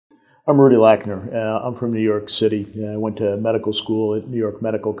I'm Rudy Lackner. I'm from New York City. I went to medical school at New York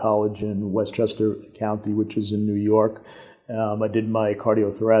Medical College in Westchester County, which is in New York. I did my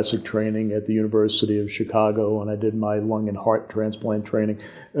cardiothoracic training at the University of Chicago, and I did my lung and heart transplant training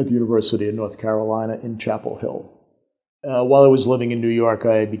at the University of North Carolina in Chapel Hill. While I was living in New York,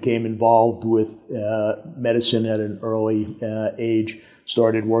 I became involved with medicine at an early age.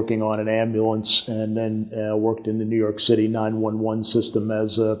 Started working on an ambulance and then worked in the New York City 911 system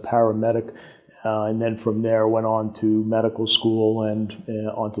as a paramedic. And then from there went on to medical school and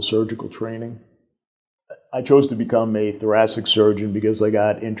on to surgical training. I chose to become a thoracic surgeon because I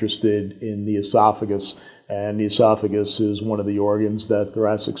got interested in the esophagus, and the esophagus is one of the organs that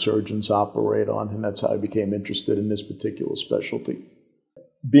thoracic surgeons operate on, and that's how I became interested in this particular specialty.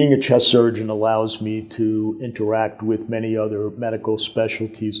 Being a chest surgeon allows me to interact with many other medical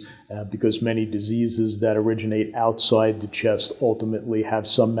specialties because many diseases that originate outside the chest ultimately have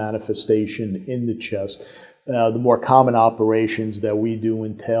some manifestation in the chest. The more common operations that we do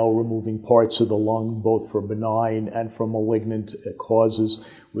entail removing parts of the lung, both for benign and for malignant causes.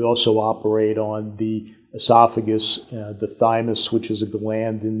 We also operate on the esophagus, the thymus, which is a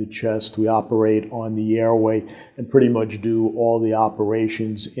gland in the chest. We operate on the airway and pretty much do all the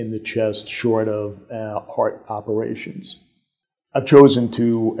operations in the chest short of heart operations. I've chosen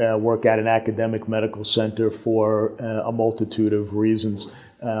to work at an academic medical center for a multitude of reasons.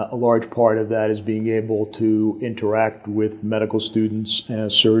 A large part of that is being able to interact with medical students,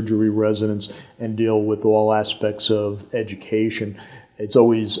 surgery residents, and deal with all aspects of education. It's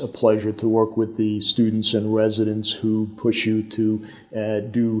always a pleasure to work with the students and residents who push you to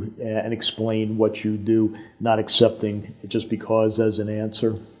do and explain what you do, not accepting it just because as an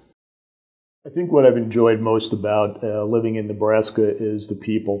answer. I think what I've enjoyed most about living in Nebraska is the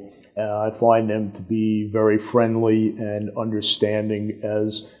people. I find them to be very friendly and understanding,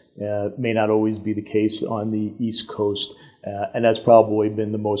 as may not always be the case on the East Coast. And that's probably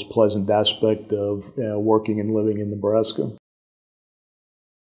been the most pleasant aspect of working and living in Nebraska.